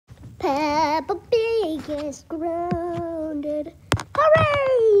Peppa Pig is grounded.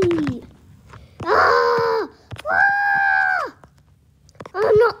 Hooray! Ah! Ah!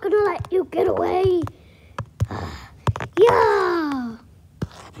 I'm not gonna let you get away. Yeah!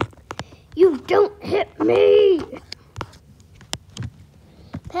 You don't hit me!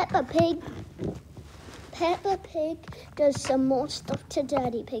 Peppa Pig does some more stuff to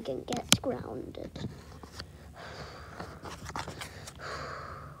Daddy Pig and gets grounded.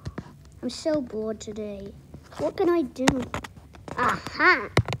 I'm so bored today. What can I do? Aha!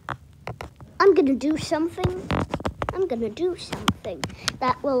 I'm gonna do something.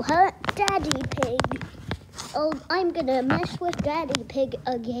 That will hurt Daddy Pig. Oh, I'm gonna mess with Daddy Pig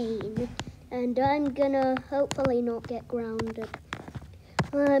again. And I'm gonna hopefully not get grounded.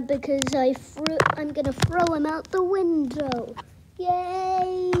 Because I'm gonna throw him out the window.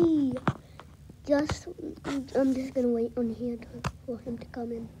 Yay! I'm just gonna wait on here for him to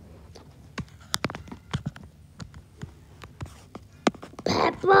come in.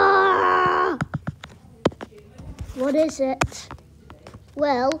 Peppa! What is it?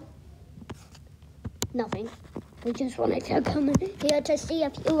 Well, nothing. We just wanted to come in here to see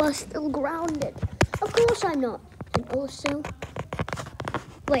if you are still grounded. Of course I'm not. And also,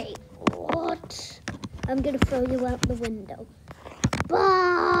 wait, what? I'm gonna throw you out the window.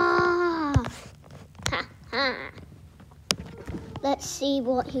 Bah! Ha ha. Let's see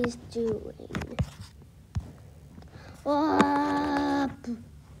what he's doing.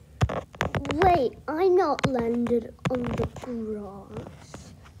 Wait, I'm not landed on the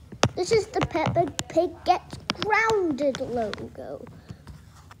grass. This is the Peppa Pig Gets Grounded logo.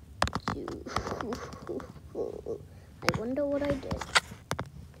 I wonder what I did.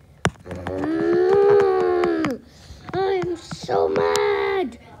 I'm so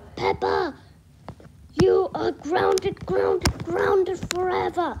mad! Peppa, you are grounded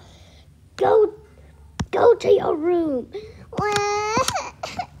forever. Go to your room.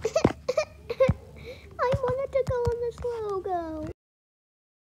 I wanted to go on this logo.